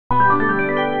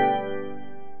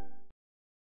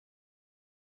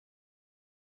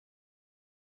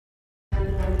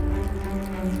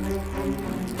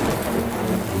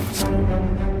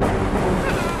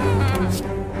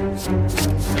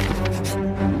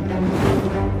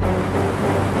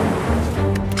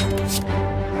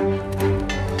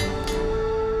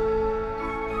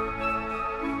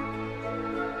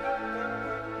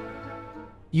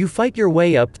You fight your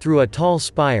way up through a tall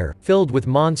spire, filled with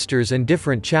monsters and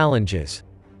different challenges.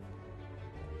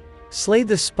 Slay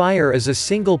the Spire is a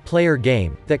single-player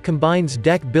game that combines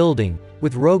deck building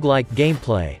with roguelike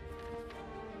gameplay.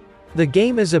 The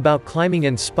game is about climbing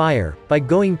an spire by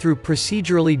going through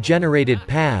procedurally generated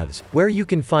paths, where you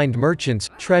can find merchants,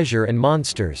 treasure and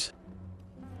monsters.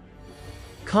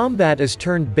 Combat is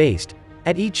turn-based.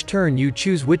 At each turn you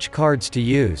choose which cards to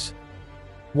use.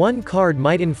 One card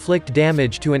might inflict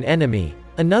damage to an enemy,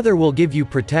 another will give you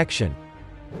protection.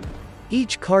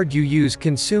 Each card you use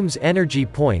consumes energy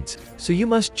points, so you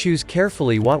must choose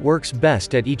carefully what works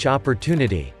best at each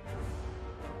opportunity.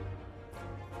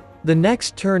 The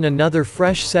next turn another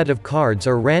fresh set of cards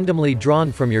are randomly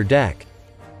drawn from your deck.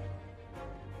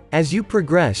 As you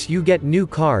progress you get new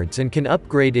cards and can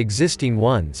upgrade existing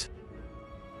ones.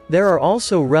 There are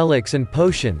also relics and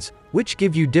potions, which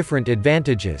give you different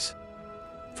advantages.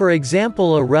 For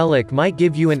example, a relic might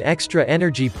give you an extra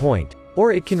energy point,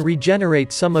 or it can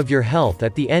regenerate some of your health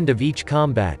at the end of each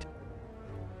combat.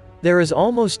 There is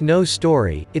almost no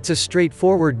story, it's a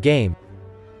straightforward game.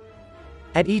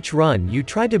 At each run you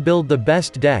try to build the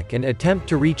best deck and attempt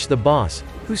to reach the boss,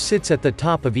 who sits at the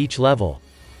top of each level.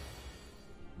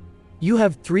 You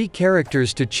have 3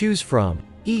 characters to choose from,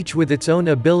 each with its own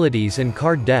abilities and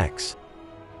card decks.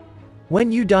 When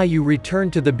you die you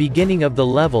return to the beginning of the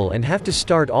level and have to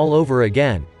start all over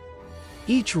again.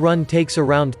 Each run takes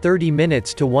around 30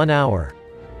 minutes to 1 hour.